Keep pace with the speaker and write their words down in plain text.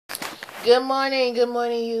Good morning,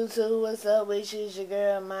 YouTube. What's up with you? It's your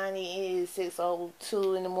girl, Imani. It is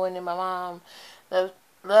 6:02 in the morning. My mom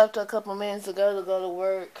left a couple minutes ago to go to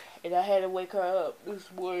work, and I had to wake her up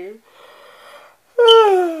this morning.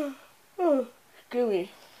 Excuse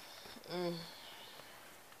me. Mm.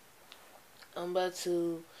 I'm about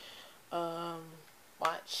to um,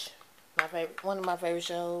 watch one of my favorite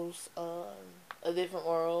shows, A Different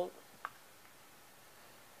World.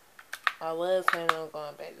 I was planning on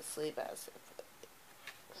going back to sleep,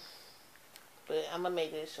 but I'm gonna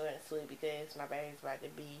make this short and sweet because my baby's about to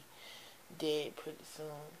be dead pretty soon,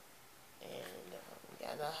 and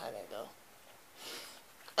y'all know how that go.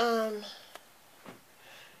 Um,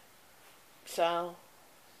 so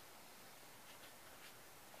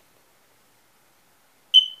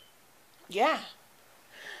yeah,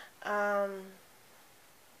 um,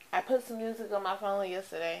 I put some music on my phone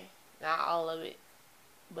yesterday. Not all of it,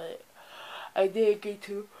 but I did get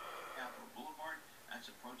to.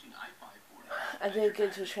 I did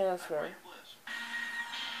get to transfer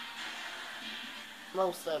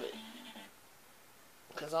most of it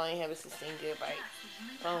because I only have a 16 GB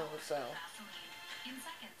phone, so.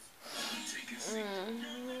 Mm,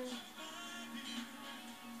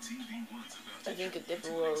 I think A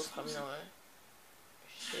Different World is coming on.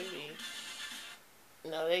 Should be.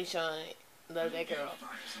 No, they showing Love That Girl.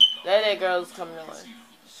 Love That Girl is coming on.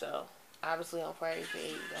 So, obviously on Friday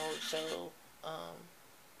they don't show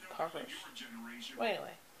Parker. Well,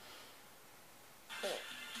 anyway.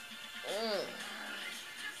 Mm.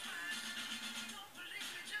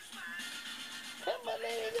 Come on,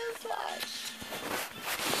 baby, just watch.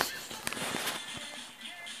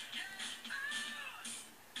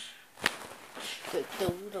 Do,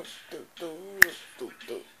 do, do, do, do, do,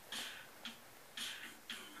 do.